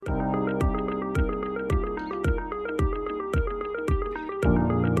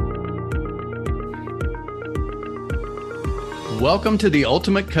Welcome to the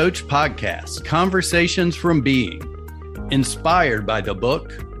Ultimate Coach Podcast, Conversations from Being, inspired by the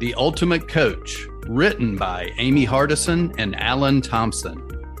book, The Ultimate Coach, written by Amy Hardison and Alan Thompson.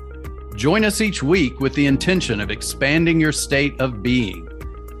 Join us each week with the intention of expanding your state of being,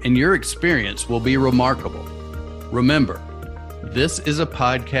 and your experience will be remarkable. Remember, this is a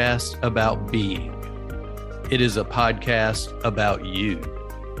podcast about being. It is a podcast about you.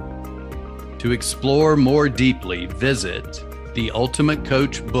 To explore more deeply, visit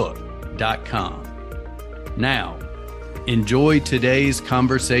theultimatecoachbook.com. Now, enjoy today's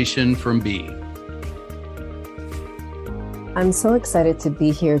conversation from Being. I'm so excited to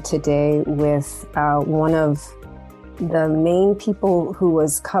be here today with one of the main people who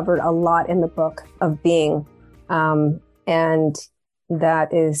was covered a lot in the book of Being, and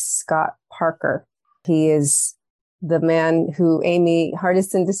that is Scott Parker. He is the man who Amy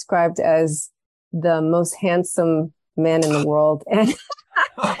Hardison described as the most handsome man in the world. And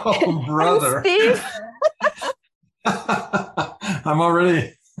oh, brother. And Steve. I'm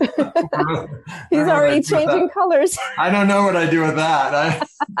already. He's already changing colors. I don't know what I do with that.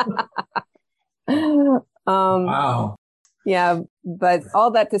 Wow. Yeah, but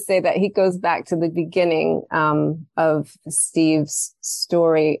all that to say that he goes back to the beginning of Steve's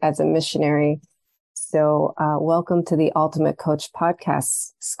story as a missionary. So welcome to the Ultimate Coach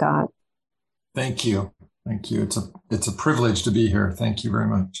Podcast, Scott. Thank you. Thank you. It's a privilege to be here. Thank you very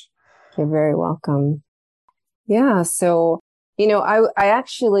much. You're very welcome. Yeah. So, I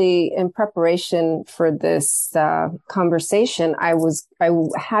actually, in preparation for this conversation, I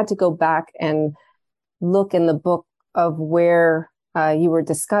had to go back and look in the book of where you were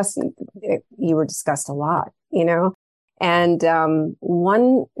discussed. You were discussed a lot, and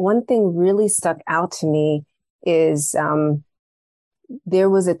one thing really stuck out to me is there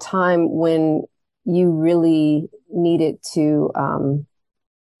was a time when you really needed to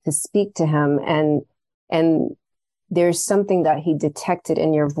speak to him, and there's something that he detected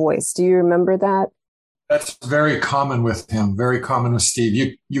in your voice. Do you remember that? That's very common with him. Very common with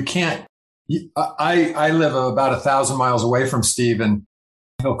Steve. You can't. I live about 1,000 miles away from Steve, and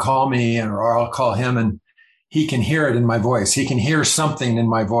he'll call me, or I'll call him, and he can hear it in my voice. He can hear something in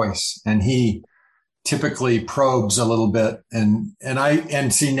my voice, and he typically probes a little bit. And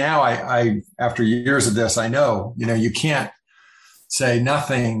see now I after years of this, I know, you can't say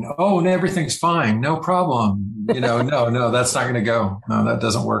nothing. Oh, no, everything's fine. No problem. No, that's not going to go. No, that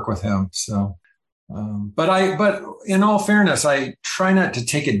doesn't work with him. So, but in all fairness, I try not to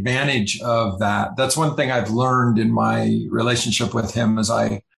take advantage of that. That's one thing I've learned in my relationship with him, is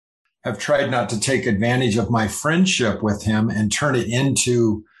I have tried not to take advantage of my friendship with him and turn it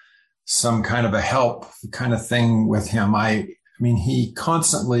into some kind of a help kind of thing with him. I mean, he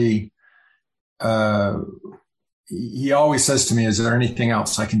constantly, he always says to me, "Is there anything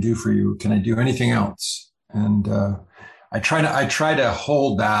else I can do for you? Can I do anything else?" And I try to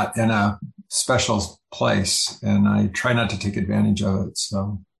hold that in a special place, and I try not to take advantage of it.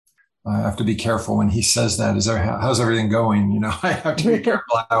 So I have to be careful when he says that. How's everything going? I have to be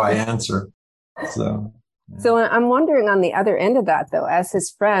careful how I answer. So I'm wondering, on the other end of that, though, as his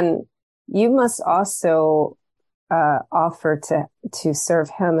friend, you must also offer to serve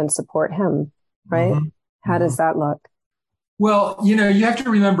him and support him, right? Mm-hmm. How does that look? Well, you have to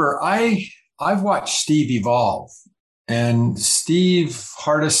remember, I've watched Steve evolve, and Steve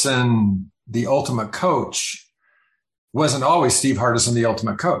Hardison, the ultimate coach, wasn't always Steve Hardison, the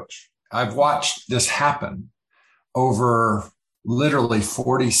ultimate coach. I've watched this happen over literally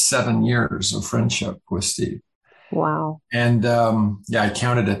 47 years of friendship with Steve. Wow. And I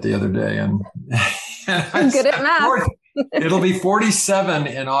counted it the other day, and I'm good at math. It'll be 47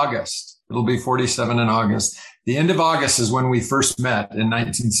 in August. It'll be 47 in August. The end of August is when we first met in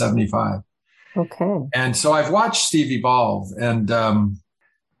 1975. Okay. And so I've watched Steve evolve, and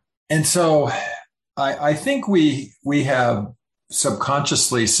so I think we have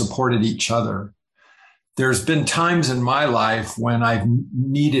subconsciously supported each other. There's been times in my life when I've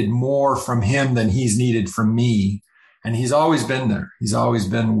needed more from him than he's needed from me. And he's always been there. He's always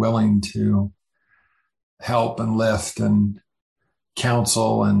been willing to help and lift and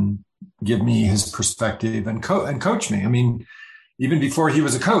counsel and give me his perspective and coach me. I mean, even before he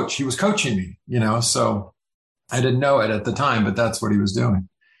was a coach, he was coaching me, so I didn't know it at the time, but that's what he was doing.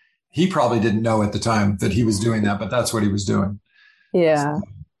 He probably didn't know at the time that he was doing that, but that's what he was doing. Yeah.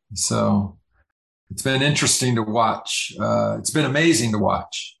 So it's been interesting to watch. It's been amazing to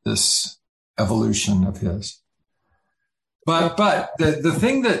watch this evolution of his. But the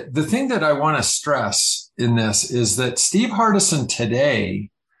thing that I want to stress in this is that Steve Hardison today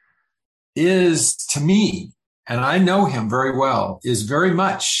is, to me, and I know him very well, is very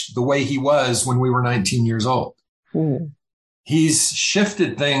much the way he was when we were 19 years old. Mm. He's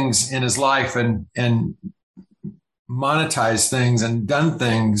shifted things in his life and monetized things and done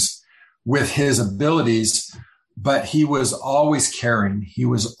things with his abilities, but he was always caring. He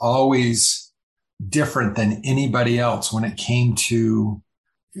was always different than anybody else when it came to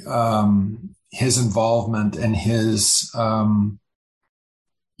his involvement and his,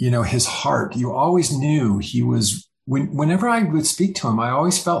 his heart. You always knew he was, whenever I would speak to him, I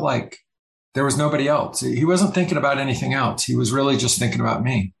always felt like there was nobody else. He wasn't thinking about anything else. He was really just thinking about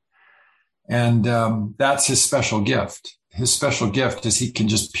me. And that's his special gift. His special gift is he can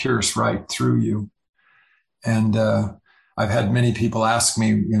just pierce right through you. And I've had many people ask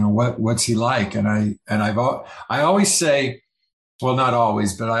me, what's he like? And I always say, well, not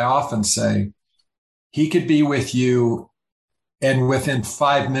always, but I often say, he could be with you, and within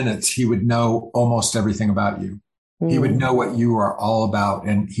 5 minutes, he would know almost everything about you. He would know what you are all about.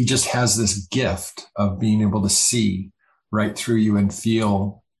 And he just has this gift of being able to see right through you and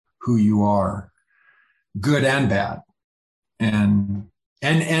feel who you are, good and bad. And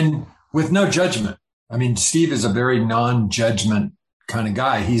with no judgment. I mean, Steve is a very non-judgment kind of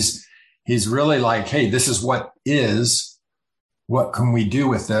guy. He's really like, hey, this is what is. What can we do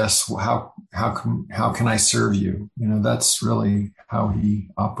with this? How can I serve you? That's really how he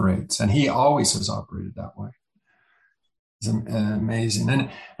operates. And he always has operated that way. It's amazing. And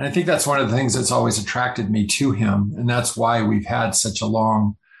I think that's one of the things that's always attracted me to him. And that's why we've had such a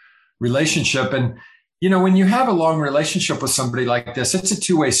long relationship. And, when you have a long relationship with somebody like this, it's a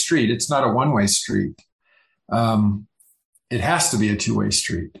two-way street. It's not a one-way street. It has to be a two-way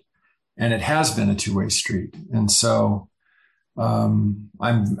street. And it has been a two-way street. And so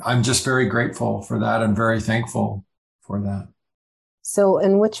I'm just very grateful for that and very thankful for that. So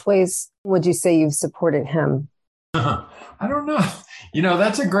in which ways would you say you've supported him? I don't know.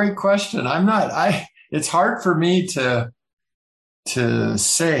 That's a great question. It's hard for me to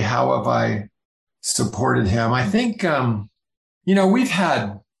say how have I supported him. I think, we've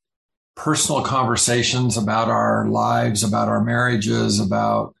had personal conversations about our lives, about our marriages,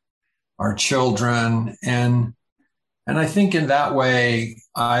 about our children. And I think in that way,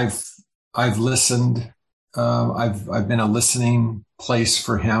 I've listened. I've been a listening place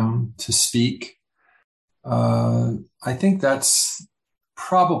for him to speak. I think that's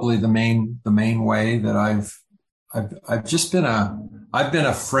probably the main way that I've just been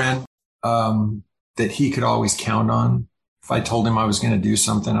a friend that he could always count on. If I told him I was going to do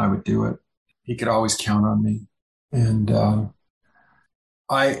something, I would do it. He could always count on me. And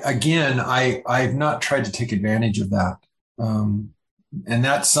I've not tried to take advantage of that. And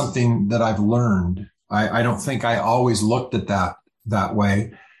that's something that I've learned. I don't think I always looked at that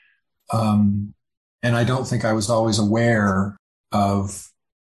way. And I don't think I was always aware of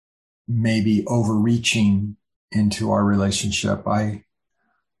maybe overreaching into our relationship.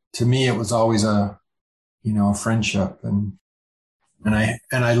 To me, it was always a friendship. And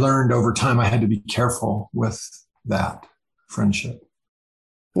I learned over time I had to be careful with that friendship.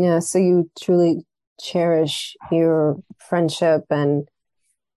 Yeah. So you truly cherish your friendship and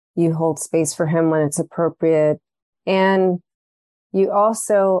you hold space for him when it's appropriate. And you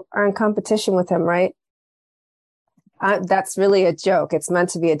also are in competition with him, right? That's really a joke. It's meant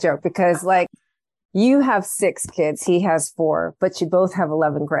to be a joke because you have 6 kids, he has 4, but you both have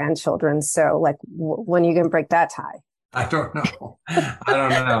 11 grandchildren. So when are you going to break that tie? I don't know.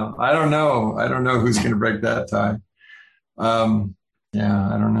 I don't know who's going to break that tie. I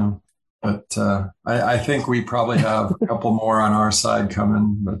don't know. But I think we probably have a couple more on our side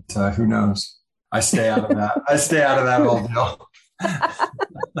coming, but who knows? I stay out of that. I stay out of that whole deal.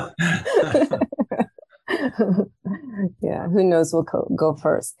 Yeah, who knows will go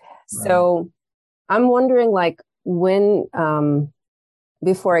first. Right. So I'm wondering when,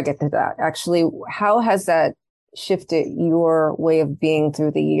 before I get to that, actually, how has that shifted your way of being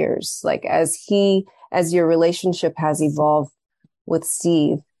through the years? As your relationship has evolved with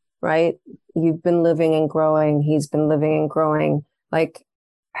Steve, right? You've been living and growing. He's been living and growing.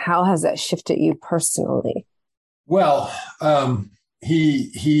 How has that shifted you personally? Well,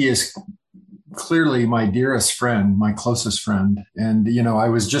 he is clearly my dearest friend, my closest friend. And, I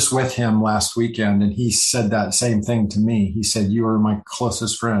was just with him last weekend and he said that same thing to me. He said, you are my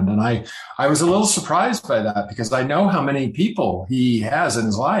closest friend. And I was a little surprised by that because I know how many people he has in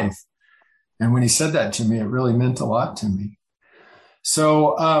his life. And when he said that to me, it really meant a lot to me.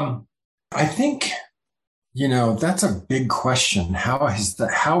 So I think, that's a big question. How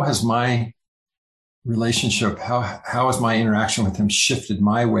has my relationship, how has my interaction with him shifted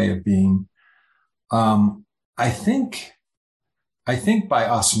my way of being? I think by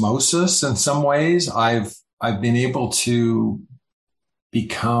osmosis, in some ways, I've been able to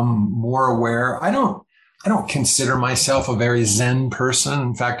become more aware. I don't consider myself a very Zen person.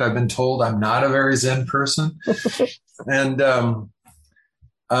 In fact, I've been told I'm not a very Zen person.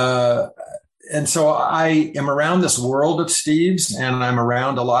 And so I am around this world of Steve's, and I'm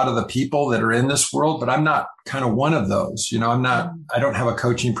around a lot of the people that are in this world, but I'm not kind of one of those. I don't have a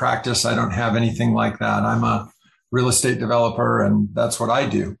coaching practice. I don't have anything like that. I'm a real estate developer, and that's what I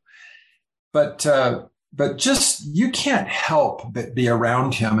do. But just, you can't help but be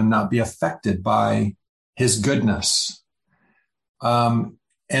around him and not be affected by his goodness. And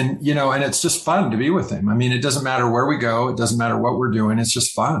it's just fun to be with him. I mean, it doesn't matter where we go. It doesn't matter what we're doing. It's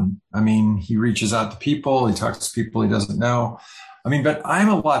just fun. I mean, he reaches out to people. He talks to people he doesn't know. I mean, but I'm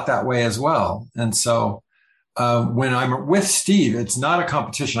a lot that way as well. And so when I'm with Steve, it's not a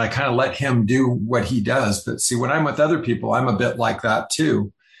competition. I kind of let him do what he does. But see, when I'm with other people, I'm a bit like that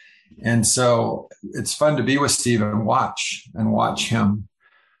too. And so it's fun to be with Steve and watch him.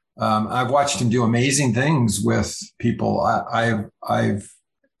 I've watched him do amazing things with people.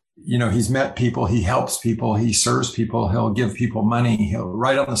 He's met people, he helps people, he serves people, he'll give people money, he'll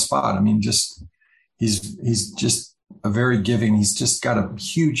right on the spot. I mean, he's just a very giving. He's just got a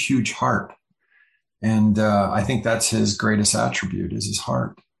huge, huge heart. And I think that's his greatest attribute, is his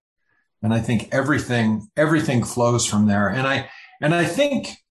heart. And I think everything flows from there. And I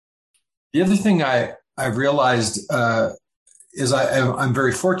think the other thing I've realized is I'm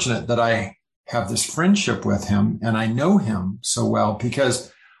very fortunate that I have this friendship with him and I know him so well,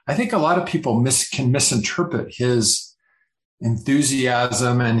 because I think a lot of people can misinterpret his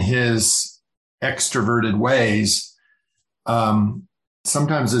enthusiasm and his extroverted ways,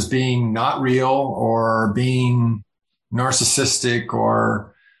 sometimes as being not real or being narcissistic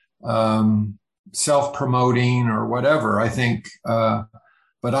or self-promoting or whatever. I think,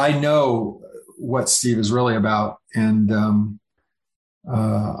 but I know what Steve is really about, and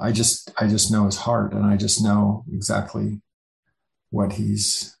I just know his heart, and I just know exactly what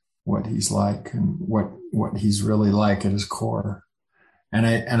he's like and what he's really like at his core. And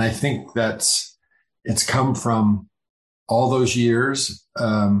I think it's come from all those years.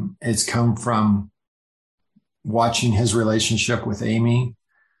 It's come from watching his relationship with Amy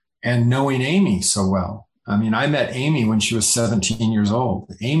and knowing Amy so well. I mean, I met Amy when she was 17 years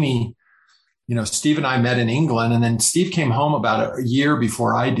old. Amy, Steve and I met in England, and then Steve came home about a year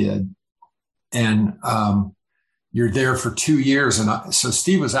before I did. And, you're there for 2 years. And so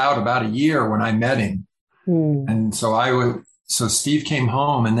Steve was out about a year when I met him. And so Steve came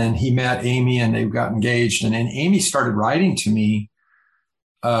home, and then he met Amy, and they got engaged. And then Amy started writing to me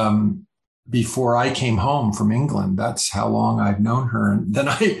before I came home from England. That's how long I've known her. And then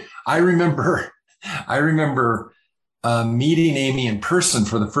I remember meeting Amy in person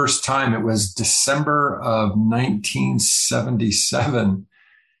for the first time. It was December of 1977.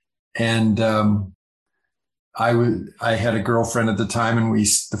 And I had a girlfriend at the time, and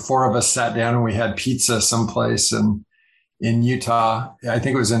the four of us sat down and we had pizza someplace in Utah. I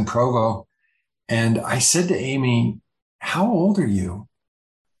think it was in Provo. And I said to Amy, "How old are you?"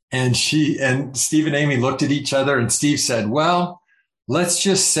 And Steve and Amy looked at each other, and Steve said, "Well, let's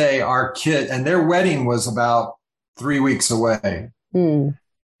just say our kid," and their wedding was about 3 weeks away.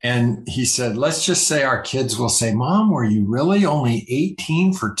 And he said, "Let's just say our kids will say, 'Mom, were you really only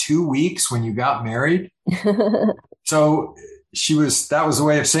 18 for 2 weeks when you got married?'" So that was a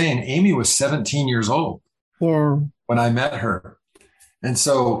way of saying Amy was 17 years old. Yeah. When I met her. And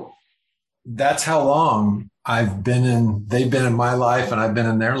so that's how long they've been in my life, and I've been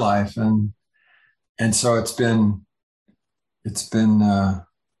in their life. And so it's been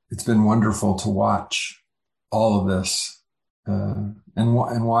wonderful to watch all of this, and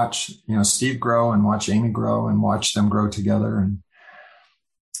watch, Steve grow, and watch Amy grow, and watch them grow together, and,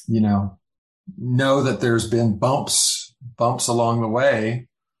 know that there's been bumps along the way.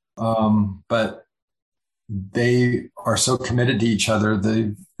 But they are so committed to each other.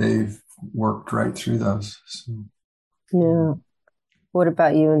 They've worked right through those. So. Yeah. What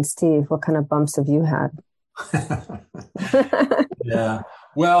about you and Steve? What kind of bumps have you had? Yeah.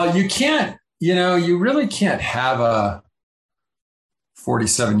 Well, you really can't have a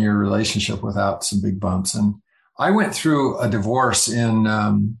 47-year relationship without some big bumps. And I went through a divorce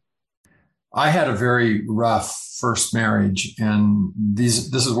I had a very rough first marriage, and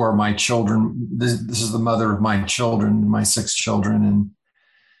this is where my children, this is the mother of my children, my 6 children. And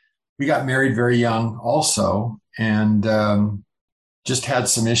we got married very young also, and just had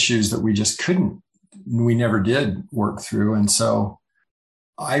some issues that we never did work through. And so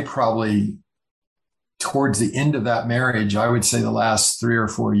I probably towards the end of that marriage, I would say the last 3 or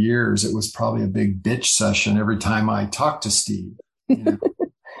 4 years, it was probably a big bitch session every time I talked to Steve. You know?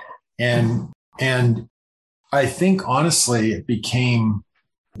 and I think honestly, it became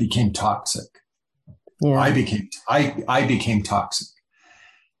toxic. Yeah. I became toxic.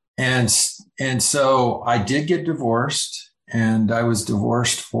 And so I did get divorced, and I was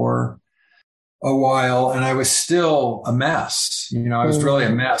divorced for a while, and I was still a mess. You know, I was really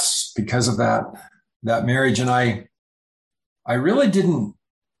a mess because of that marriage. And I really didn't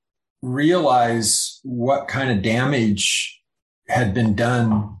realize what kind of damage had been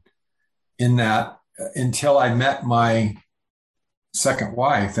done in that until I met my second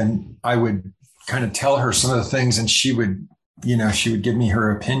wife, and I would kind of tell her some of the things, and she would give me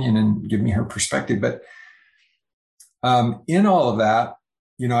her opinion and give me her perspective. But in all of that,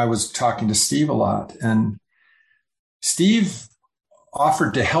 you know, I was talking to Steve a lot, and Steve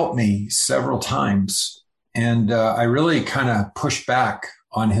offered to help me several times. And I really kind of pushed back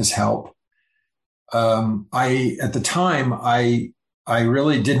on his help. At the time, I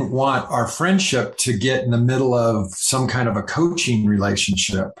really didn't want our friendship to get in the middle of some kind of a coaching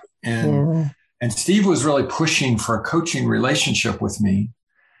relationship. And Steve was really pushing for a coaching relationship with me,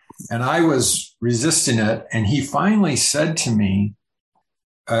 and I was resisting it. And he finally said to me,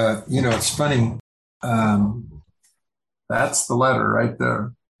 you know, it's funny. That's the letter right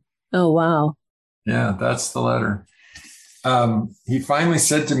there. Oh, wow. Yeah, that's the letter. He finally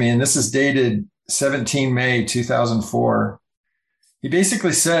said to me, and this is dated 17 May 2004. He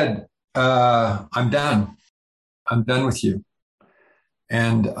basically said, I'm done. I'm done with you.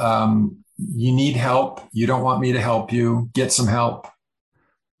 And you need help. You don't want me to help you. Get some help.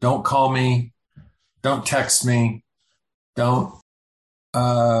 Don't call me. Don't text me. Don't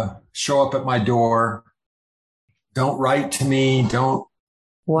show up at my door. Don't write to me. Don't.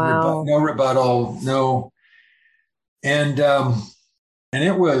 Wow. No rebuttal. No. And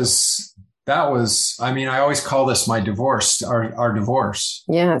that was, I mean, I always call this my divorce, our divorce.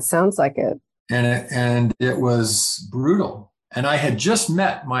 Yeah, it sounds like it. And it was brutal. And I had just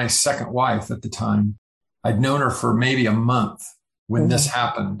met my second wife at the time. I'd known her for maybe a month when this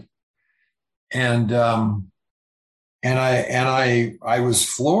happened. And I was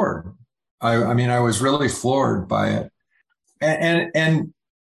floored. I mean, I was really floored by it. And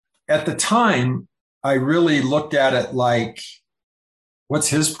at the time, I really looked at it like, what's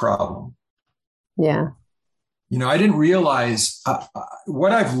his problem? Yeah. You know, I didn't realize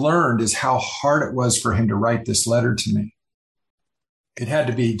what I've learned is how hard it was for him to write this letter to me. It had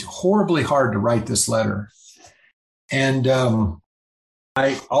to be horribly hard to write this letter. And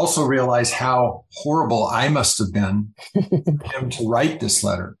I also realized how horrible I must have been for him to write this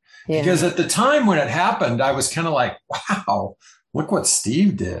letter. Yeah. Because at the time when it happened, I was kind of like, wow, look what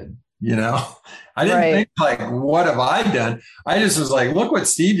Steve did. You know, I didn't think like, what have I done? I just was like, look what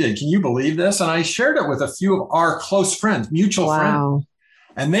Steve did. Can you believe this? And I shared it with a few of our close friends, mutual friends,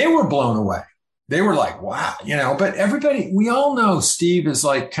 and they were blown away. They were like, wow, you know, but everybody, we all know Steve is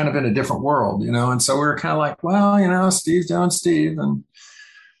like kind of in a different world, you know? And so we were kind of like, well, you know, Steve's doing Steve.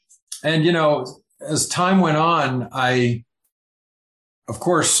 And, you know, as time went on, of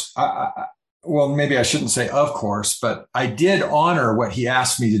course, well, maybe I shouldn't say of course, but I did honor what he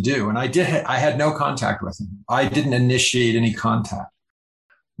asked me to do. And I had no contact with him. I didn't initiate any contact.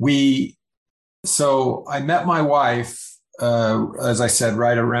 So I met my wife, as I said,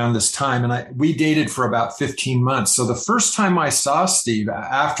 right around this time. And we dated for about 15 months. So the first time I saw Steve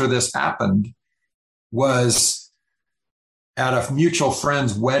after this happened was at a mutual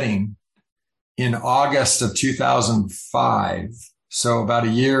friend's wedding in August of 2005. So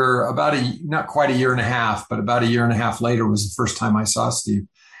not quite a year and a half, but about a year and a half later was the first time I saw Steve.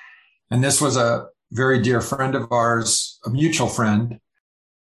 And this was a very dear friend of ours, a mutual friend,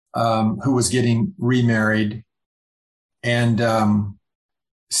 who was getting remarried. And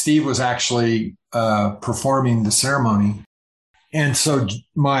Steve was actually performing the ceremony. And so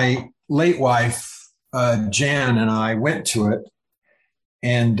my late wife, Jan, and I went to it.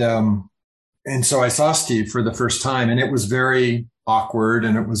 And so I saw Steve for the first time, and it was very awkward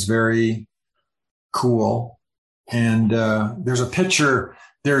and it was very cool. And there's a picture.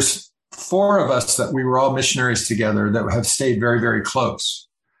 There's 4 of us that we were all missionaries together that have stayed very, very close.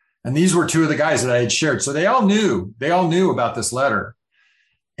 And these were 2 of the guys that I had shared. So they all knew about this letter.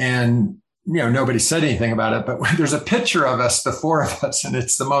 And, you know, nobody said anything about it, but there's a picture of us, the 4 of us, and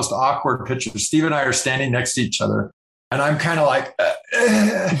it's the most awkward picture. Steve and I are standing next to each other. And I'm kind of like,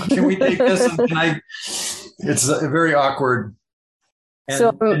 can we take this? And it's very awkward.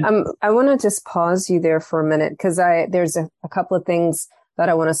 I want to just pause you there for a minute, because there's a couple of things that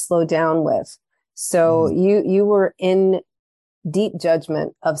I want to slow down with. So you were in deep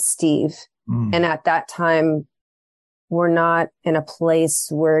judgment of Steve. And at that time, were not in a place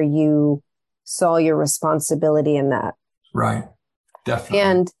where you saw your responsibility in that. Right. Definitely.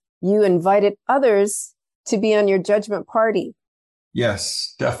 And you invited others to be on your judgment party.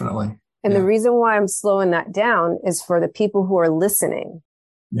 Yes, definitely. And the reason why I'm slowing that down is for the people who are listening.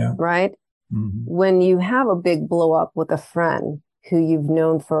 Yeah. Right. When you have a big blow up with a friend who you've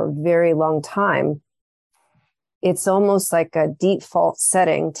known for a very long time, it's almost like a default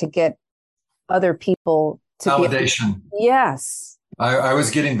setting to get other people to validation. Yes. I was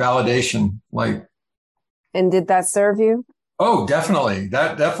getting validation. And did that serve you? Oh, definitely.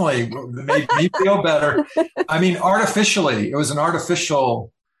 That definitely made me feel better. I mean, artificially, it was an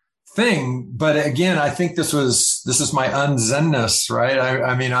artificial thing. But again, I think this is my unzenness, right?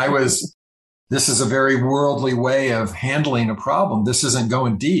 I mean, this is a very worldly way of handling a problem. This isn't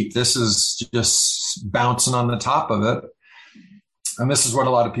going deep. This is just bouncing on the top of it. And this is what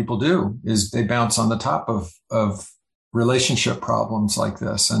a lot of people do, is they bounce on the top of relationship problems like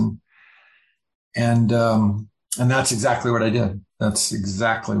this. And that's exactly what I did. That's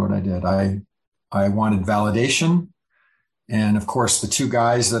exactly what I did. I wanted validation. And of course, the two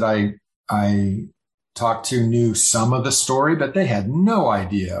guys that I talked to knew some of the story, but they had no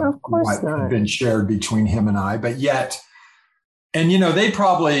idea what had been shared between him and I. But yet, and they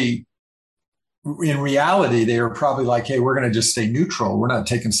probably, in reality, they were probably like, hey, we're going to just stay neutral. We're not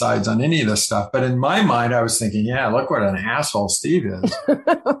taking sides on any of this stuff. But in my mind, I was thinking, yeah, look what an asshole Steve is.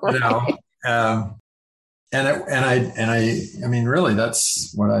 Right. I mean, really,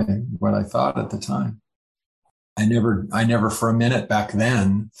 that's what I thought at the time. I never for a minute back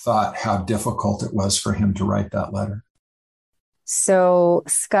then thought how difficult it was for him to write that letter. So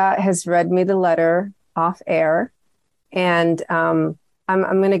Scott has read me the letter off air, and I'm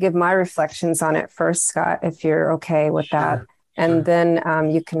going to give my reflections on it first, Scott, if you're okay with that. And then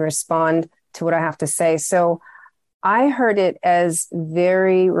you can respond to what I have to say. So I heard it as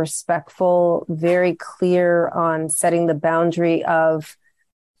very respectful, very clear on setting the boundary of,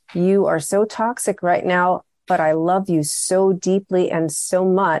 you are so toxic right now, but I love you so deeply and so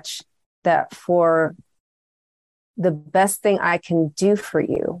much that for the best thing I can do for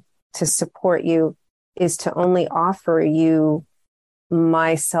you to support you is to only offer you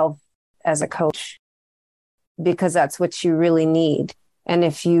myself as a coach, because that's what you really need. And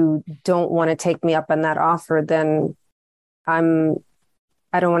if you don't want to take me up on that offer, then I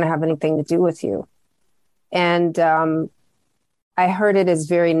don't want to have anything to do with you. And I heard it as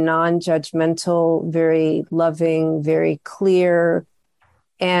very non-judgmental, very loving, very clear.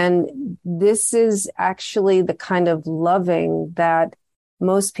 And this is actually the kind of loving that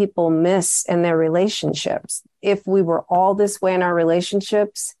most people miss in their relationships. If we were all this way in our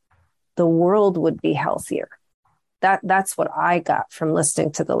relationships, the world would be healthier. That's what I got from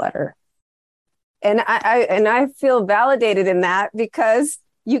listening to the letter. And I feel validated in that because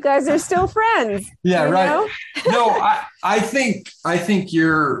you guys are still friends. Yeah, right. No, I think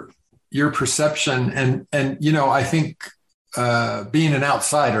your perception and I think being an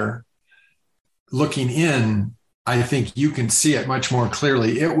outsider looking in, I think you can see it much more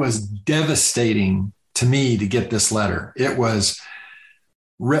clearly. It was devastating to me to get this letter. It was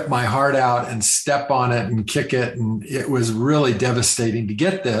rip my heart out and step on it and kick it. And it was really devastating to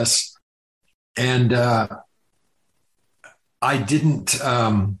get this. And I didn't,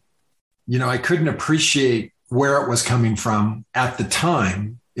 I couldn't appreciate where it was coming from at the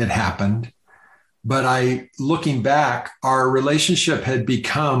time it happened. But looking back, our relationship had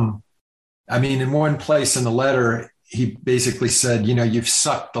become, in one place in the letter, he basically said, you've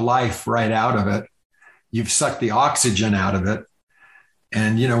sucked the life right out of it. You've sucked the oxygen out of it.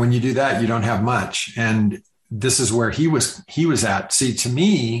 And, when you do that, you don't have much. And this is where he was at.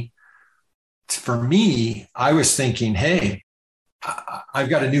 See, for me, I was thinking, hey, I've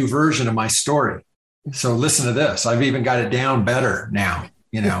got a new version of my story. So listen to this. I've even got it down better now.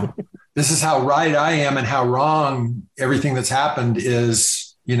 This is how right I am and how wrong everything that's happened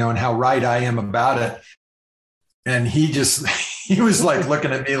is, and how right I am about it. And he was like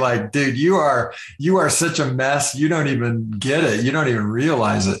looking at me like, dude, you are such a mess. You don't even get it. You don't even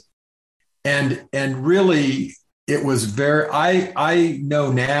realize it. And really it was I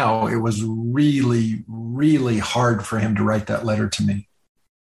know now it was really, really hard for him to write that letter to me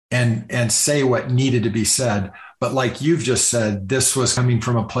and say what needed to be said. But like you've just said, this was coming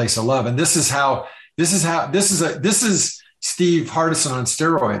from a place of love. And this is Steve Hardison on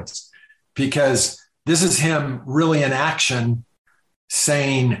steroids, because this is him really in action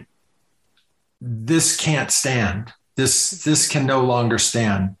saying, this can't stand. This can no longer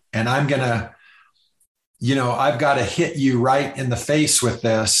stand. And I'm going I've got to hit you right in the face with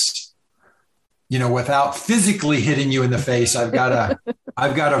this, without physically hitting you in the face. I've got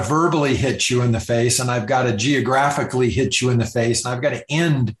to verbally hit you in the face, and I've got to geographically hit you in the face. And I've got to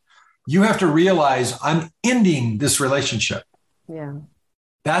end. You have to realize I'm ending this relationship. Yeah.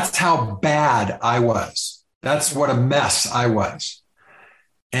 That's how bad I was. That's what a mess I was.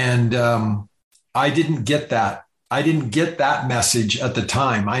 And I didn't get that. I didn't get that message at the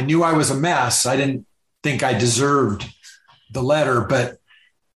time. I knew I was a mess. I didn't think I deserved the letter, but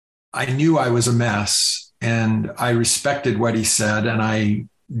I knew I was a mess, and I respected what he said, and I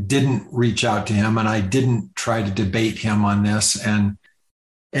didn't reach out to him, and I didn't try to debate him on this. And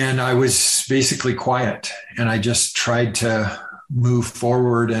I was basically quiet, and I just tried to move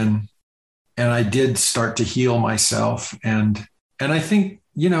forward, and I did start to heal myself. And I think,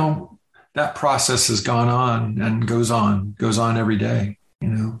 that process has gone on and goes on every day,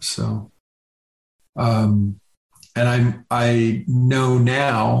 so, and I know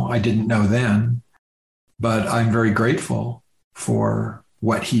now, I didn't know then, but I'm very grateful for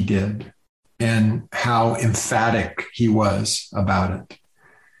what he did and how emphatic he was about it.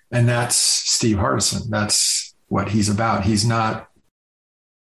 And that's Steve Hardison. That's what he's about. He's not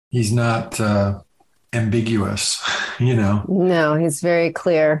ambiguous, No, he's very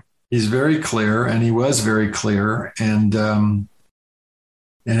clear. He's very clear, and he was very clear, and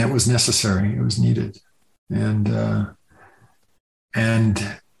it was necessary. It was needed. And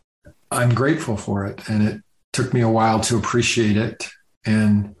I'm grateful for it. And it took me a while to appreciate it.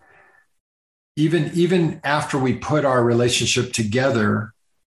 And even after we put our relationship together,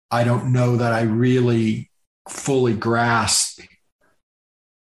 I don't know that I really fully grasped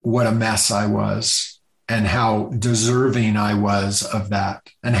what a mess I was and how deserving I was of that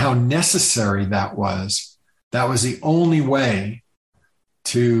and how necessary that was. That was the only way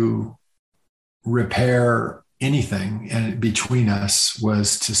to repair anything between us,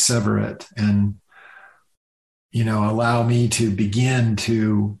 was to sever it and, allow me to begin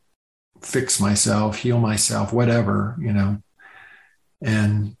to fix myself, heal myself, whatever,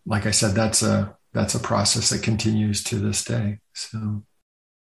 And like I said, that's a process that continues to this day. So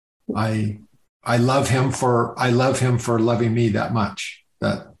I love him for loving me that much.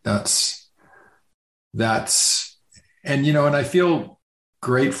 That's and and I feel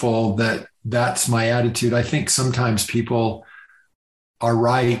grateful that that's my attitude. I think sometimes people are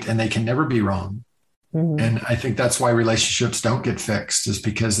right and they can never be wrong. Mm-hmm. And I think that's why relationships don't get fixed, is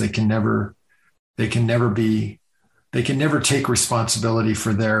because they can never take responsibility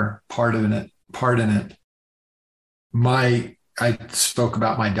for their part in it. I spoke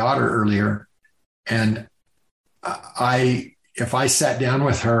about my daughter earlier, and if I sat down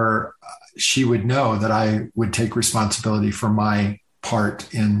with her, she would know that I would take responsibility for my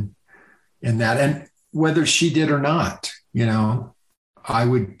part in that. And whether she did or not, I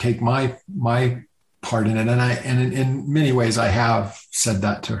would take my part in it. And in many ways I have said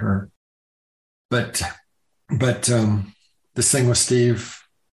that to her. But this thing with Steve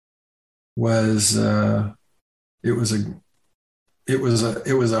was it was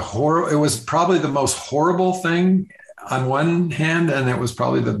probably the most horrible thing on one hand, and it was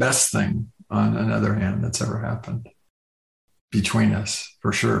probably the best thing on another hand that's ever happened between us,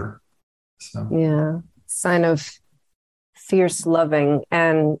 for sure. So yeah, sign of fierce loving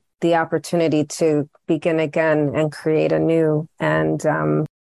and the opportunity to begin again and create anew, and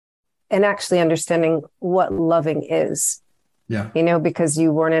actually understanding what loving is. Yeah. Because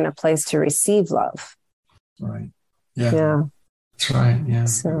you weren't in a place to receive love. Right. Yeah. Yeah. That's right. Yeah.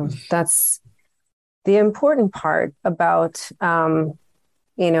 So that's the important part about,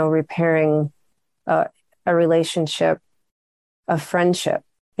 repairing a relationship, a friendship,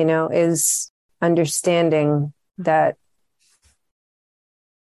 is understanding that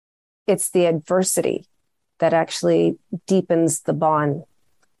it's the adversity that actually deepens the bond.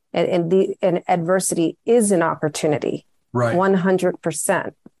 And adversity is an opportunity. Right.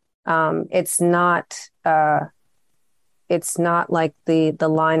 100%. It's not like the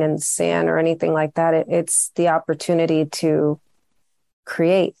line in the sand or anything like that. It's the opportunity to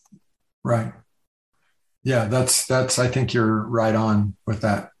create. Right. Yeah, that's I think you're right on with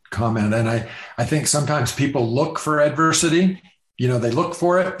that comment. And I think sometimes people look for adversity, they look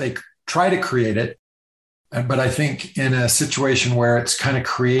for it, they try to create it. But I think in a situation where it's kind of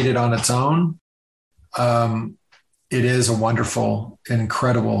created on its own, it is a wonderful and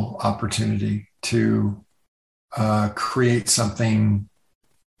incredible opportunity to create something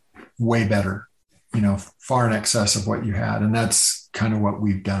way better, far in excess of what you had. And that's kind of what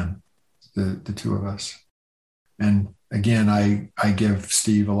we've done, the two of us. And again, I give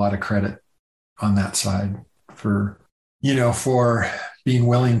Steve a lot of credit on that side for being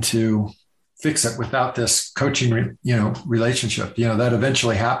willing to fix it without this coaching, relationship, that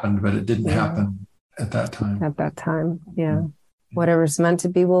eventually happened, but it didn't happen at that time. At that time. Yeah. Whatever's meant to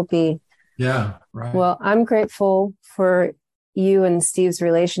be will be. Yeah. Right. Well, I'm grateful for you and Steve's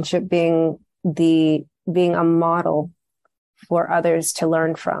relationship being a model for others to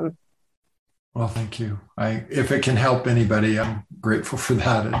learn from. Well, thank you. If it can help anybody, I'm grateful for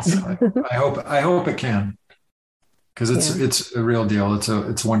that. I hope it can, because it's a real deal. It's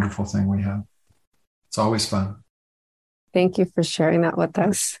a wonderful thing we have. It's always fun. Thank you for sharing that with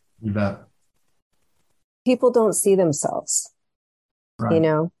us. You bet. People don't see themselves.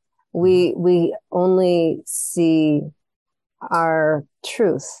 Right. We only see our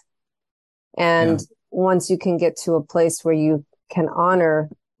truth. And once you can get to a place where you can honor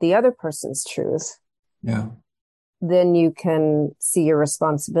the other person's truth, then you can see your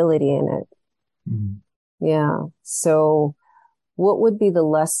responsibility in it. Mm-hmm. Yeah. So what would be the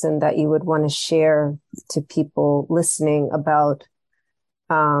lesson that you would want to share to people listening about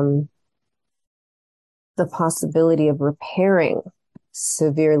the possibility of repairing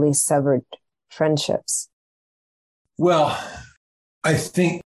severely severed friendships? Well, I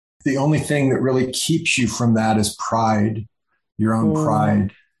think the only thing that really keeps you from that is pride, your own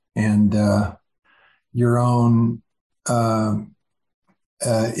pride, and your own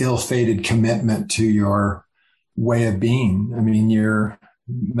ill-fated commitment to your way of being. I mean, your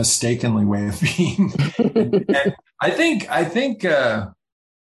mistakenly way of being. And I think, and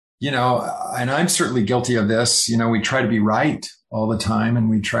I'm certainly guilty of this. We try to be right all the time, and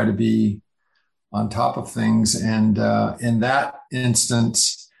we try to be on top of things. And in that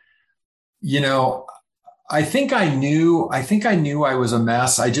instance, I think I knew I was a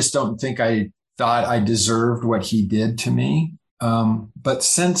mess. I just don't think I thought I deserved what he did to me. But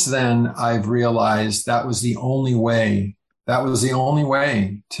since then, I've realized that was the only way.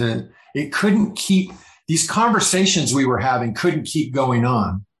 It couldn't keep, these conversations we were having couldn't keep going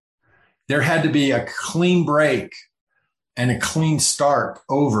on. There had to be a clean break and a clean start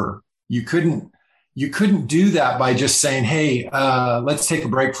over. You couldn't do that by just saying, hey, let's take a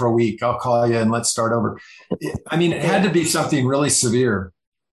break for a week. I'll call you and let's start over. It had to be something really severe.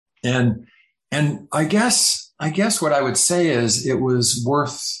 And I guess what I would say is it was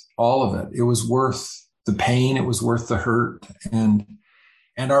worth all of it. It was worth the pain. It was worth the hurt. And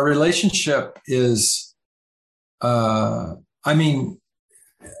our relationship is,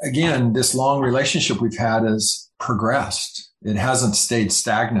 again, this long relationship we've had has progressed. It hasn't stayed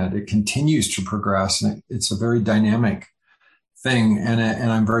stagnant. It continues to progress. And it's a very dynamic thing. And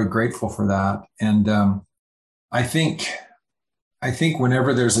I'm very grateful for that. And I think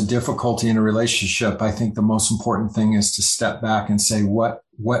whenever there's a difficulty in a relationship, I think the most important thing is to step back and say, what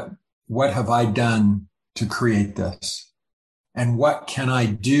have I done to create this? And what can I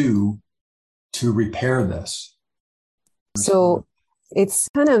do to repair this? So it's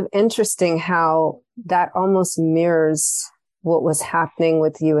kind of interesting how that almost mirrors what was happening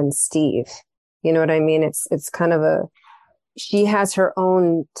with you and Steve. You know what I mean? It's kind of she has her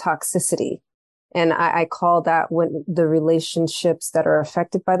own toxicity. And I call that, when the relationships that are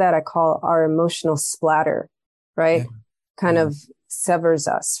affected by that, I call our emotional splatter, right? Yeah. Kind of severs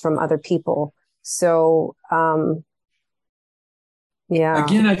us from other people. So,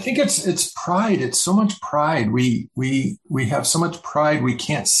 Again, I think it's pride. It's so much pride. We have so much pride. We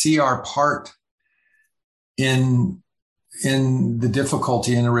can't see our part in the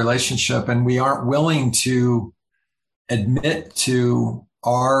difficulty in a relationship, and we aren't willing to admit to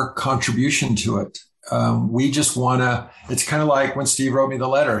our contribution to it. We just want to, it's kind of like when Steve wrote me the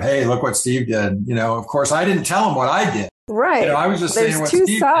letter. Hey, look what Steve did. Of course, I didn't tell him what I did. Right. I was just saying what Steve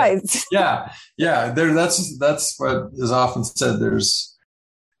did. There's two sides. Yeah. That's what is often said.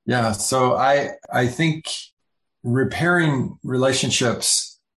 So I think repairing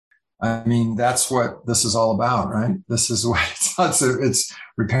relationships, that's what this is all about, right? This is what it's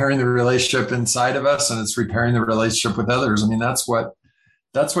repairing the relationship inside of us, and it's repairing the relationship with others.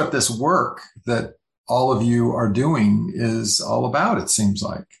 That's what this work that all of you are doing is all about, it seems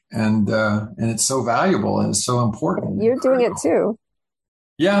like. And it's so valuable and it's so important. You're doing it too.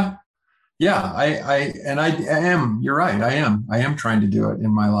 Yeah. I am, you're right. I am trying to do it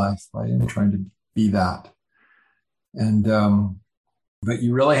in my life. I am trying to be that. And, but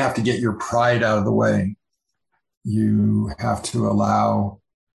you really have to get your pride out of the way. You have to allow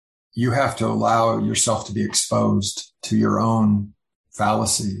yourself to be exposed to your own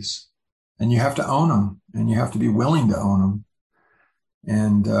fallacies, and you have to own them, and you have to be willing to own them.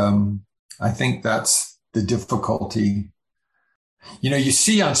 And I think that's the difficulty You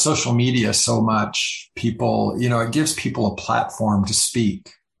see on social media so much people, it gives people a platform to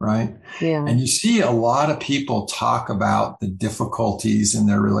speak, right? Yeah. And you see a lot of people talk about the difficulties in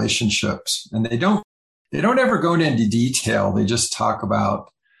their relationships, and they don't ever go into detail. They just talk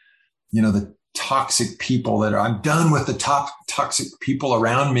about, the toxic people that I'm done with the toxic people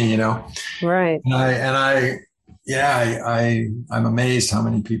around me, Right. I'm amazed how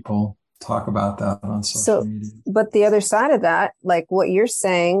many people talk about that on social media. But the other side of that, like what you're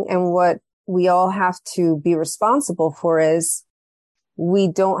saying and what we all have to be responsible for, is we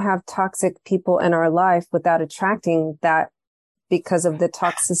don't have toxic people in our life without attracting that because of the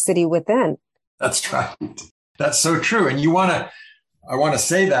toxicity within. That's right. That's so true. And I want to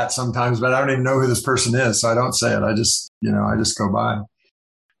say that sometimes, but I don't even know who this person is. So I don't say it. I just go by.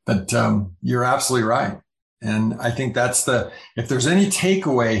 But you're absolutely right. And I think if there's any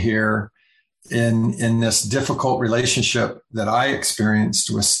takeaway here in this difficult relationship that I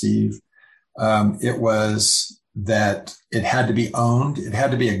experienced with Steve, it was that it had to be owned. It had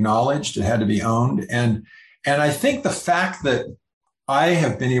to be acknowledged. It had to be owned. And I think the fact that I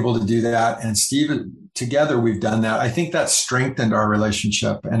have been able to do that, and Steve, together we've done that, I think that strengthened our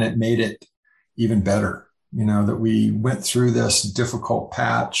relationship, and it made it even better, that we went through this difficult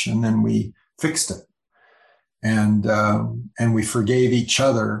patch and then we fixed it. And we forgave each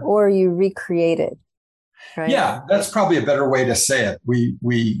other. Or you recreated. Right? Yeah, that's probably a better way to say it. We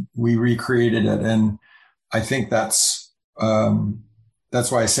recreated it. And I think that's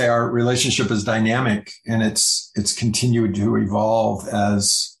why I say our relationship is dynamic, and it's continued to evolve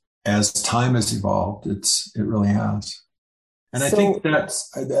as time has evolved. It really has. And I think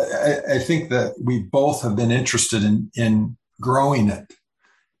that we both have been interested in growing it.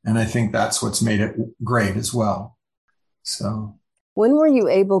 And I think that's what's made it great as well. So when were you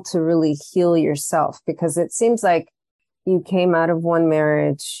able to really heal yourself? Because it seems like you came out of one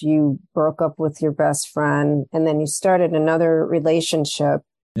marriage, you broke up with your best friend, and then you started another relationship.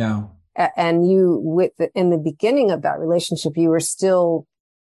 Yeah. And in the beginning of that relationship, you were still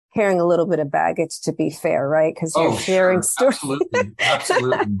carrying a little bit of baggage, to be fair, right? Because you're sharing stories.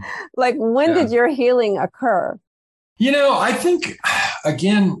 Absolutely. Like, when did your healing occur? I think,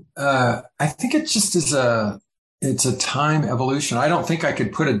 again, I think it just is it's a time evolution. I don't think I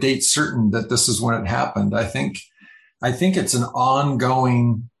could put a date certain that this is when it happened. I think it's an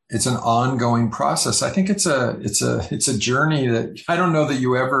ongoing process. I think it's a journey that I don't know that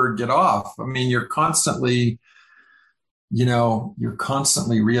you ever get off. I mean, you're constantly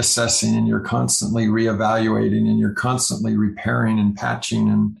reassessing, and you're constantly reevaluating, and you're constantly repairing and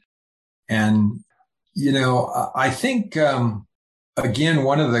patching. And I think, again,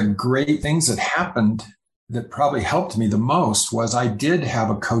 one of the great things that happened that probably helped me the most was I did have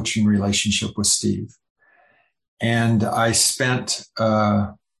a coaching relationship with Steve. And I spent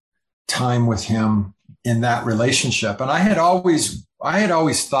time with him in that relationship. And I had always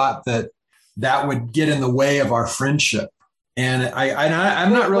thought that would get in the way of our friendship. And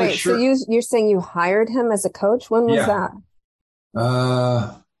I'm not really sure. So you're saying you hired him as a coach? When was that?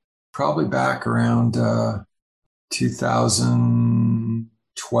 Probably back around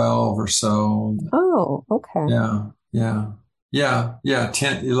 2012 or so. Oh, okay. Yeah.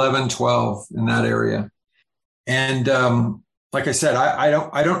 10, 11, 12 in that area. And like I said,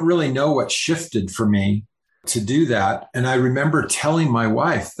 I don't really know what shifted for me to do that. And I remember telling my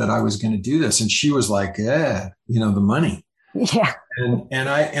wife that I was going to do this, and she was like, the money. Yeah. And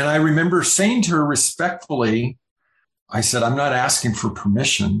I remember saying to her respectfully, I said, I'm not asking for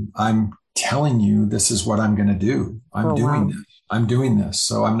permission. I'm telling you, this is what I'm going to do. I'm doing this.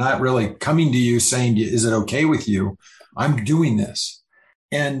 So I'm not really coming to you saying, is it okay with you? I'm doing this.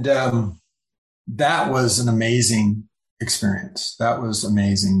 And that was an amazing experience. That was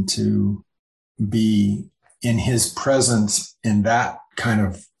amazing to be in his presence in that kind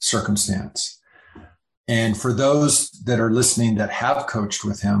of circumstance. And for those that are listening that have coached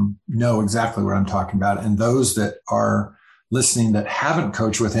with him, know exactly what I'm talking about. And those that are listening that haven't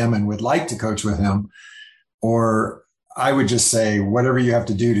coached with him and would like to coach with him, or I would just say, whatever you have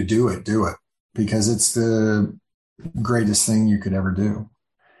to do to do it, because it's the greatest thing you could ever do.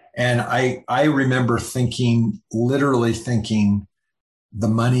 And I remember literally thinking the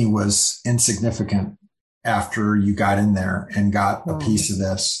money was insignificant after you got in there and got a piece of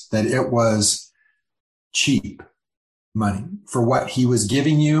this, that it was cheap money for what he was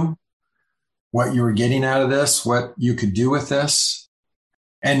giving you, what you were getting out of this, what you could do with this.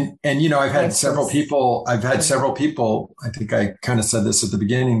 And I've had several people, I think I kind of said this at the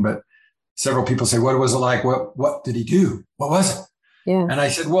beginning, but several people say, what was it like? What did he do? What was it? Yeah. And I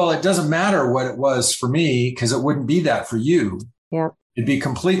said, well, it doesn't matter what it was for me, because it wouldn't be that for you. Yeah. It'd be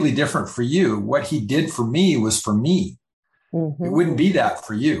completely different for you. What he did for me was for me. Mm-hmm. It wouldn't be that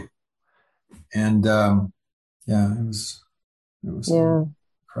for you. And yeah, it was incredible.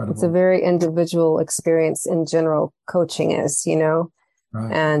 It's a very individual experience in general. Coaching is,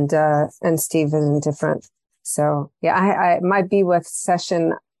 Right. And Steve isn't different. So yeah, my Be With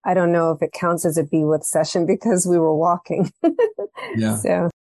session, I don't know if it counts as a Be With session because we were walking. Yeah. So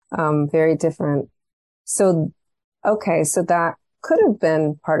very different. So okay, so that could have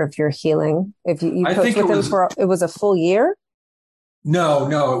been part of your healing if you coached with him for it was a full year. No,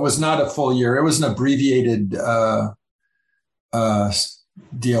 it was not a full year. It was an abbreviated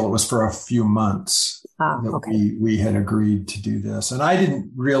deal. It was for a few months that okay. we had agreed to do this. And I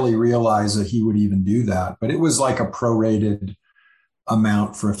didn't really realize that he would even do that, but it was like a prorated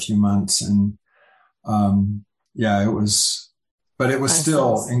amount for a few months. And yeah, it was, but it was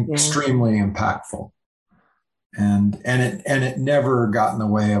still extremely impactful. And it never got in the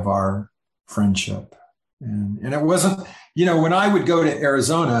way of our friendship. And it wasn't, when I would go to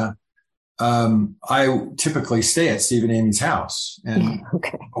Arizona, I typically stay at Steve and Amy's house. And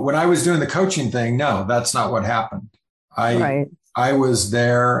when I was doing the coaching thing, no, that's not what happened. I was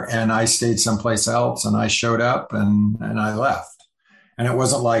there and I stayed someplace else and I showed up and I left. And it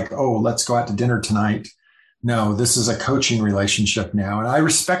wasn't like, oh, let's go out to dinner tonight. No, this is a coaching relationship now. And I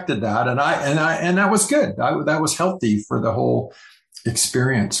respected that. And that was good. That was healthy for the whole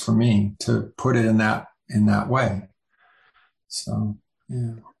experience for me to put it in that way. So,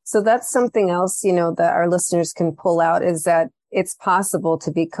 yeah. So that's something else, that our listeners can pull out is that it's possible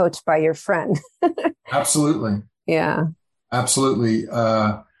to be coached by your friend. Absolutely. Yeah. Absolutely.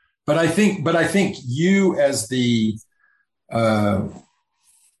 But I think you as the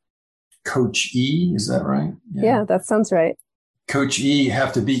Coach E, is that right? Yeah, that sounds right. Coach E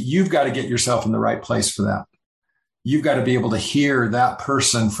you've got to get yourself in the right place for that. You've got to be able to hear that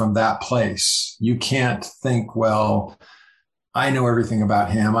person from that place. You can't think, well, I know everything about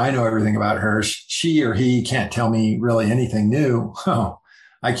him. I know everything about her. She or he can't tell me really anything new. Oh,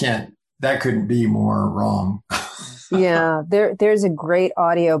 I can't. That couldn't be more wrong. Yeah. There's a great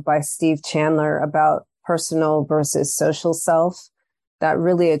audio by Steve Chandler about personal versus social self that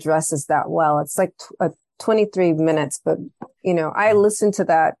really addresses that well. It's like 23 minutes, but I listen to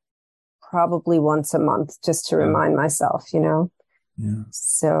that probably once a month just to remind myself, Yeah.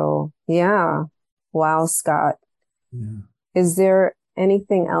 So yeah. Wow, Scott. Yeah. Is there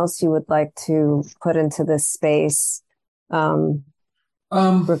anything else you would like to put into this space? Yeah.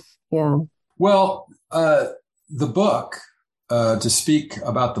 Well, the book, to speak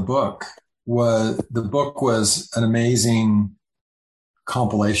about the book was an amazing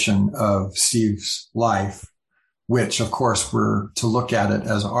compilation of Steve's life, which of course we're to look at it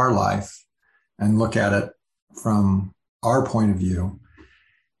as our life and look at it from our point of view.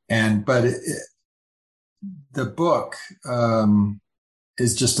 But the book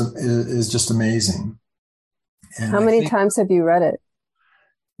is just amazing. And how many times have you read it?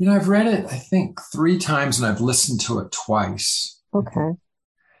 I've read it, I think 3 times, and I've listened to it twice. Okay.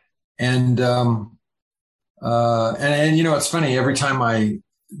 And it's funny, every time I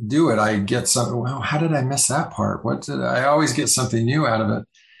do it, I get something. Well, how did I miss that part? I always get something new out of it.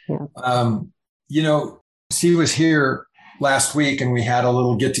 Yeah. Steve was here last week and we had a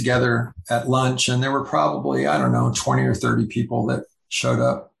little get together at lunch, and there were probably, 20 or 30 people that showed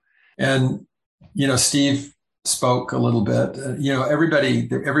up. And, Steve spoke a little bit,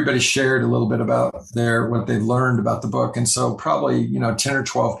 everybody shared a little bit about what they've learned about the book. And so probably, 10 or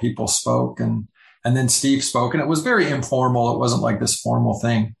 12 people spoke and then Steve spoke, and it was very informal. It wasn't like this formal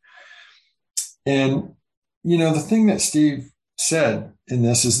thing. And, the thing that Steve said in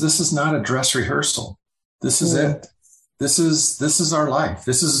this is not a dress rehearsal. This is it. This is our life.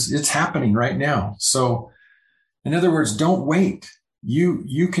 It's happening right now. So in other words, don't wait.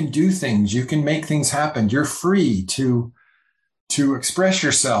 You can do things. You can make things happen. You're free to express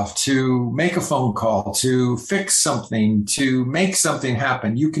yourself, to make a phone call, to fix something, to make something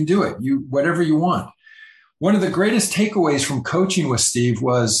happen. You can do it. Whatever you want. One of the greatest takeaways from coaching with Steve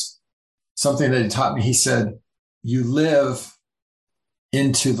was something that he taught me. He said, you live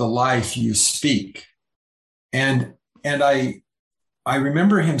into the life you speak. And I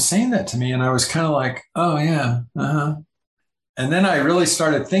remember him saying that to me, and I was kind of like, oh yeah. Uh-huh. And then I really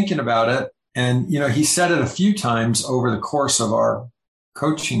started thinking about it. And, he said it a few times over the course of our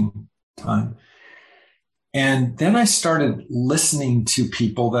coaching time. And then I started listening to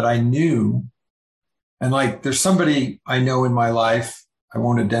people that I knew. And there's somebody I know in my life. I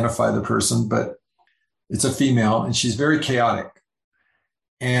won't identify the person, but it's a female and she's very chaotic.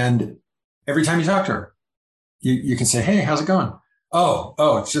 And every time you talk to her, you can say, hey, how's it going?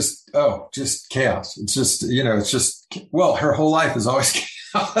 Just chaos. It's just, well, her whole life is always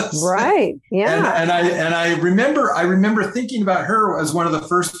chaos. Right. Yeah. And I remember thinking about her as one of the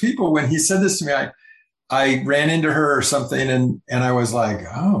first people when he said this to me. I ran into her or something and I was like,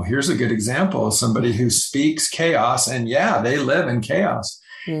 oh, here's a good example of somebody who speaks chaos, and yeah, they live in chaos.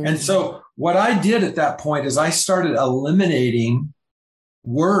 Mm-hmm. And so what I did at that point is I started eliminating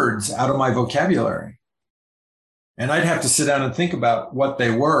words out of my vocabulary. And I'd have to sit down and think about what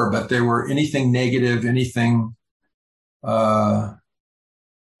they were, but they were anything negative, anything that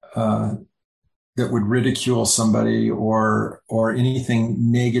would ridicule somebody or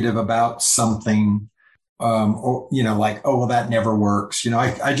anything negative about something. Like, oh, well, that never works.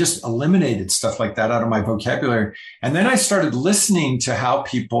 I just eliminated stuff like that out of my vocabulary. And then I started listening to how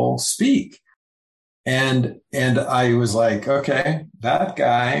people speak. And I was like, okay, that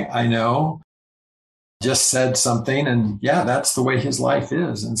guy I know just said something, and yeah, that's the way his life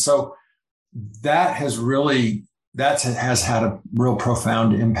is. And so that has had a real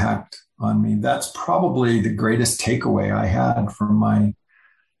profound impact on me. That's probably the greatest takeaway I had from my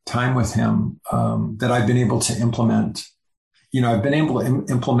time with him, that I've been able to implement. I've been able to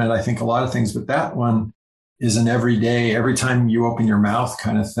implement, I think, a lot of things, but that one is an everyday, every time you open your mouth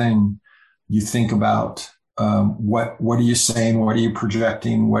kind of thing. You think about what are you saying? What are you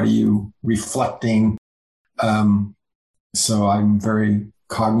projecting? What are you reflecting? So I'm very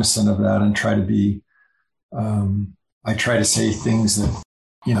cognizant of that and try to be, I try to say things that,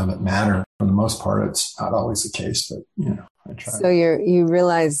 that matter. For the most part, it's not always the case, but, I try. So you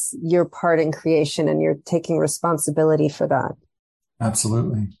realize your part in creation and you're taking responsibility for that.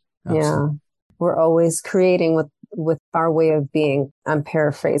 Absolutely. Yeah. We're always creating with our way of being. I'm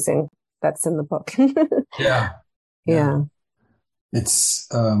paraphrasing. That's in the book. Yeah. It's,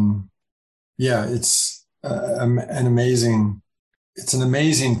 it's an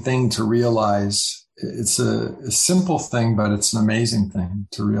amazing thing to realize. It's a simple thing, but it's an amazing thing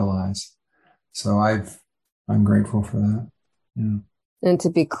to realize. So I'm grateful for that. Yeah. And to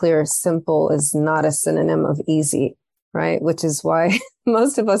be clear, simple is not a synonym of easy, right? Which is why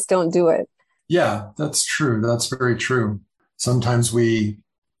most of us don't do it. Yeah, that's true. That's very true. Sometimes we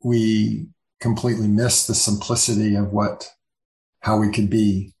completely miss the simplicity of how we could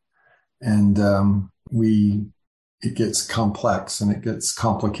be. And it gets complex and it gets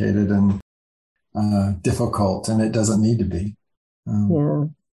complicated and difficult, and it doesn't need to be. Yeah.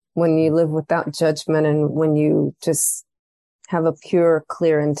 When you live without judgment and when you just have a pure,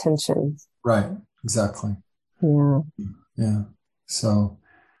 clear intention. Right. Exactly. Yeah. Yeah. So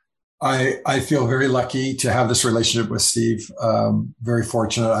I feel very lucky to have this relationship with Steve. Very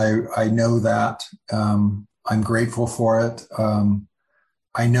fortunate. I know that. I'm grateful for it.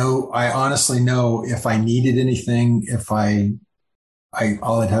 I honestly know if I needed anything,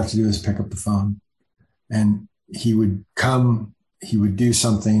 all I'd have to do is pick up the phone and he would come, he would do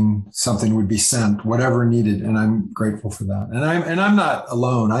something would be sent, whatever needed. And I'm grateful for that. And I'm not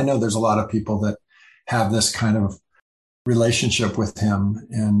alone. I know there's a lot of people that have this kind of relationship with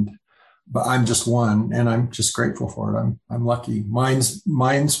him, but I'm just one, and I'm just grateful for it. I'm lucky.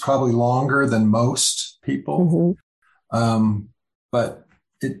 Mine's probably longer than most people. Mm-hmm. But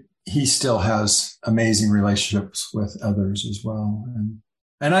he still has amazing relationships with others as well.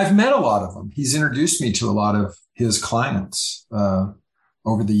 And I've met a lot of them. He's introduced me to a lot of his clients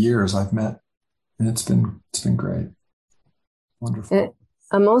over the years I've met, and it's been great. Wonderful. And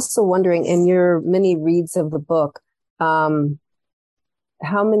I'm also wondering, in your many reads of the book, how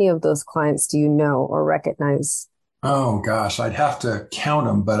many of those clients do you know or recognize? Oh gosh, I'd have to count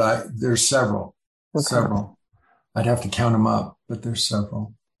them, but there's several. Okay. Several. I'd have to count them up, but there's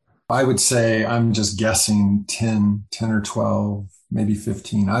several. I would say I'm just guessing 10 or 12, maybe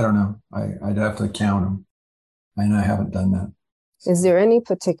 15. I don't know. I'd have to count them. And I haven't done that. Is there any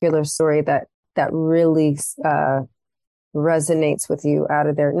particular story that really resonates with you out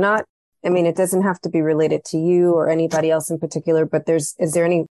of there? It doesn't have to be related to you or anybody else in particular, but is there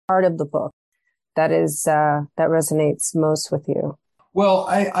any part of the book that resonates most with you? Well,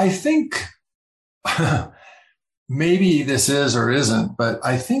 I think maybe this is or isn't, but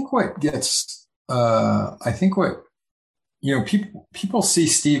I think people see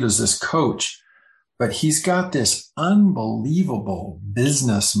Steve as this coach, but he's got this unbelievable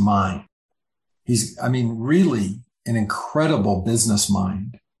business mind. He's really an incredible business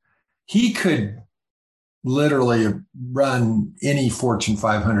mind. He could literally run any Fortune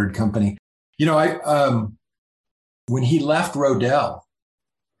 500 company. When he left Rodale,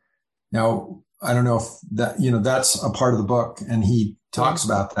 now I don't know if that, that's a part of the book, and he talks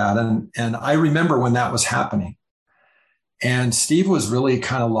about that. And I remember when that was happening, And Steve was really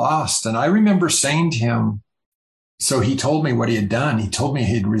kind of lost. And I remember saying to him, so he told me what he had done. He told me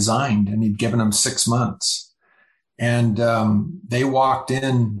he'd resigned and he'd given him 6 months. And they walked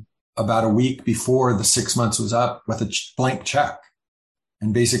in about a week before the 6 months was up with a blank check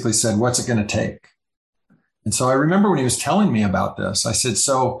and basically said, what's it going to take? And so I remember when he was telling me about this, I said,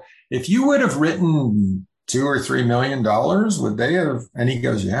 so if you would have written $2 or $3 million, would they have? And he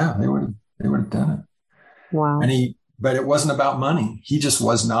goes, yeah, they would have done it. Wow. But it wasn't about money. He just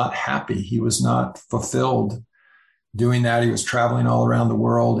was not happy. He was not fulfilled doing that. He was traveling all around the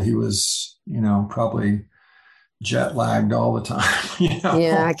world. He was, probably jet lagged all the time.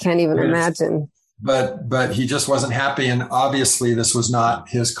 Yeah, I can't even imagine. But he just wasn't happy. And obviously this was not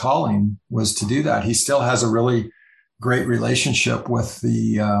his calling, was to do that. He still has a really great relationship with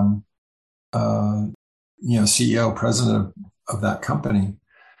the, CEO, president of that company.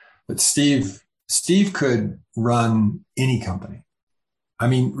 But Steve could run any company. I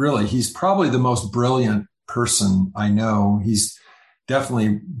mean, really, he's probably the most brilliant person I know. He's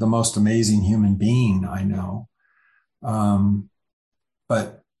definitely the most amazing human being I know.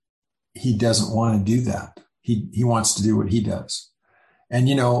 But he doesn't want to do that. He wants to do what he does. And,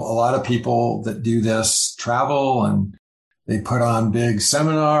 a lot of people that do this travel and they put on big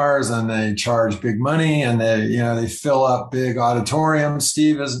seminars and they charge big money and they fill up big auditoriums.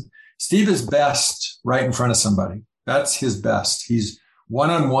 Steve is best right in front of somebody. That's his best. He's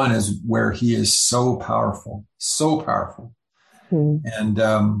one-on-one is where he is so powerful, so powerful.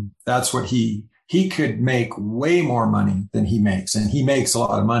 And that's what he could make way more money than he makes. And he makes a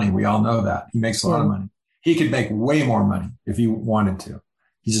lot of money. We all know that. He makes a lot of money. He could make way more money if he wanted to.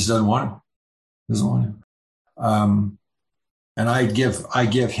 He just doesn't want to. Doesn't want to. And I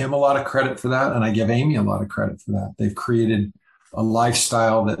give him a lot of credit for that. And I give Amy a lot of credit for that. They've created a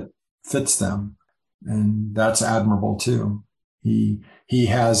lifestyle that fits them. And that's admirable too. He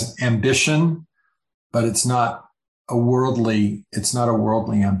has ambition, but it's not a worldly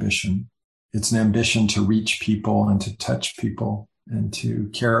ambition. It's an ambition to reach people and to touch people and to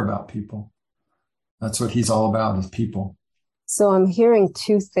care about people. That's what he's all about, is people. So I'm hearing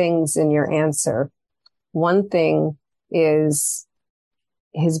two things in your answer. One thing is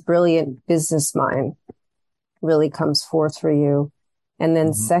his brilliant business mind really comes forth for you. And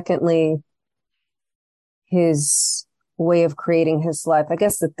then secondly, his way of creating his life. I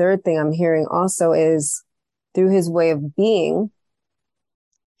guess the third thing I'm hearing also is through his way of being,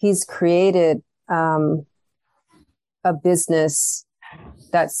 he's created a business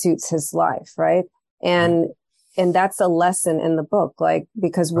that suits his life, right? And that's a lesson in the book,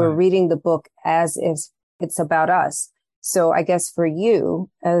 because we're reading the book as if it's about us. So I guess for you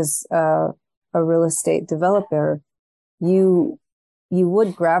as a real estate developer, you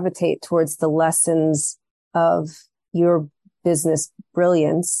would gravitate towards the lessons of your business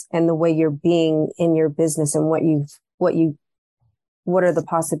brilliance and the way you're being in your business and what are the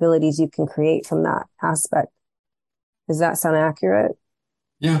possibilities you can create from that aspect. Does that sound accurate?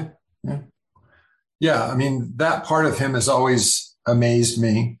 Yeah. I mean, that part of him has always amazed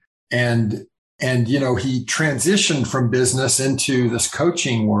me. And he transitioned from business into this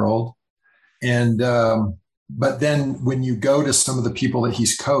coaching world. And, but then when you go to some of the people that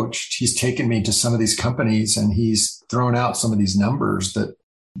he's coached, he's taken me to some of these companies and he's thrown out some of these numbers that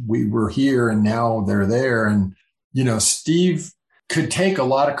we were here and now they're there. And, Steve could take a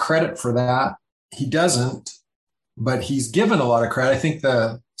lot of credit for that. He doesn't, but he's given a lot of credit. I think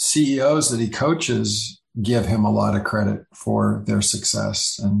the CEOs that he coaches give him a lot of credit for their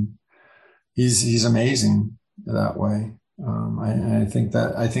success. And he's amazing that way. I think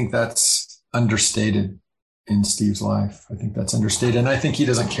that's understated in Steve's life. I think that's understated. And I think he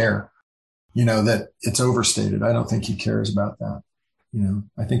doesn't care, that it's overstated. I don't think he cares about that.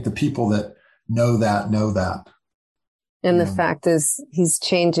 I think the people that know that. And the fact is he's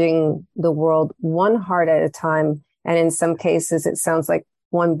changing the world one heart at a time. And in some cases, it sounds like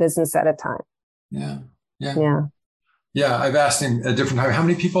one business at a time. Yeah. I've asked him a different time, how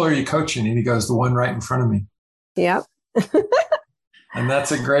many people are you coaching? And he goes, the one right in front of me. Yep. And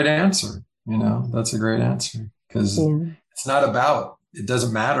that's a great answer. That's a great answer because it's not about, it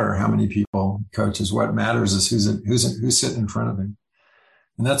doesn't matter how many people he coaches. What matters is who's sitting in front of him.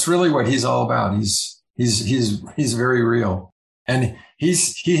 And that's really what he's all about. He's very real. And he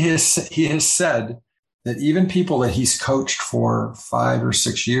has said that even people that he's coached for 5 or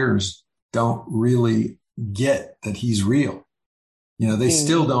 6 years don't really get that he's real. They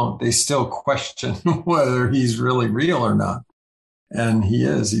still don't, they still question whether he's really real or not. And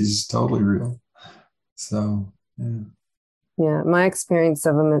he's totally real. So, yeah. My experience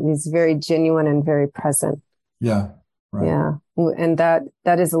of him, he's very genuine and very present. Yeah. Right. Yeah. And that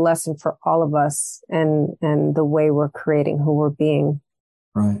is a lesson for all of us and the way we're creating who we're being.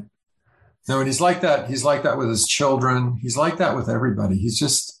 Right. No, and he's like that. He's like that with his children. He's like that with everybody. He's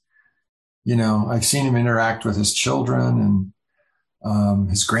just, I've seen him interact with his children and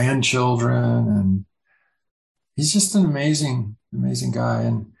his grandchildren, and he's just an amazing, amazing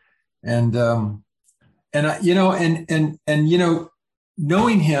guy.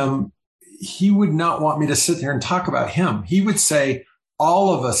 Knowing him, he would not want me to sit there and talk about him. He would say,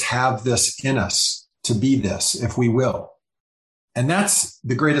 all of us have this in us to be this, if we will. And that's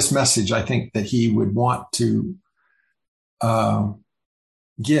the greatest message I think that he would want to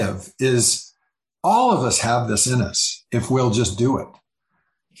give is all of us have this in us if we'll just do it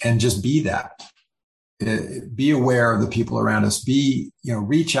and just be that. Be aware of the people around us,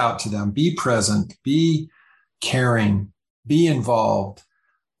 reach out to them, be present, be caring, be involved.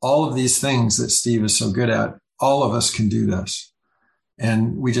 All of these things that Steve is so good at, all of us can do this.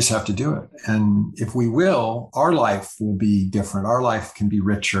 And we just have to do it. And if we will, our life will be different. Our life can be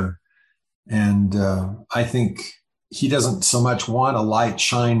richer. And I think he doesn't so much want a light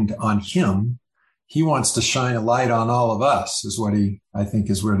shined on him. He wants to shine a light on all of us is what I think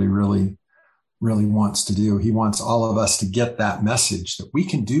is what he really, really wants to do. He wants all of us to get that message that we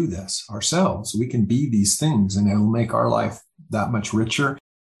can do this ourselves. We can be these things, and it'll make our life that much richer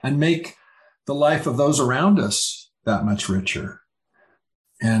and make the life of those around us that much richer.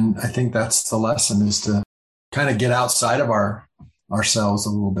 And I think that's the lesson, is to kind of get outside of ourselves a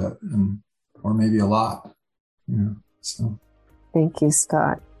little bit, or maybe a lot. So. Thank you,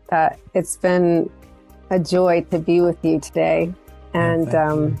 Scott. It's been a joy to be with you today. And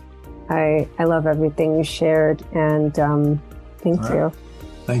I love everything you shared. And thank you.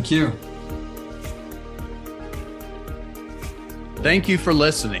 Thank you. Thank you for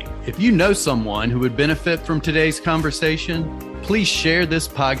listening. If you know someone who would benefit from today's conversation, please share this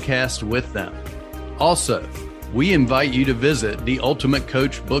podcast with them. Also, we invite you to visit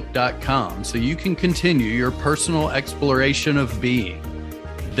theultimatecoachbook.com so you can continue your personal exploration of being.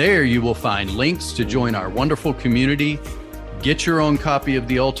 There you will find links to join our wonderful community, get your own copy of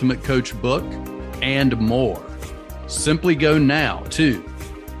The Ultimate Coach book, and more. Simply go now to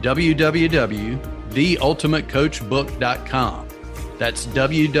www.theultimatecoachbook.com. That's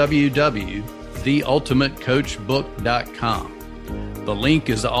www.theultimatecoachbook.com. The link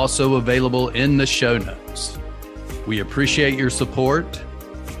is also available in the show notes. We appreciate your support.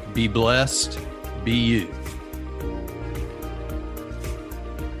 Be blessed. Be you.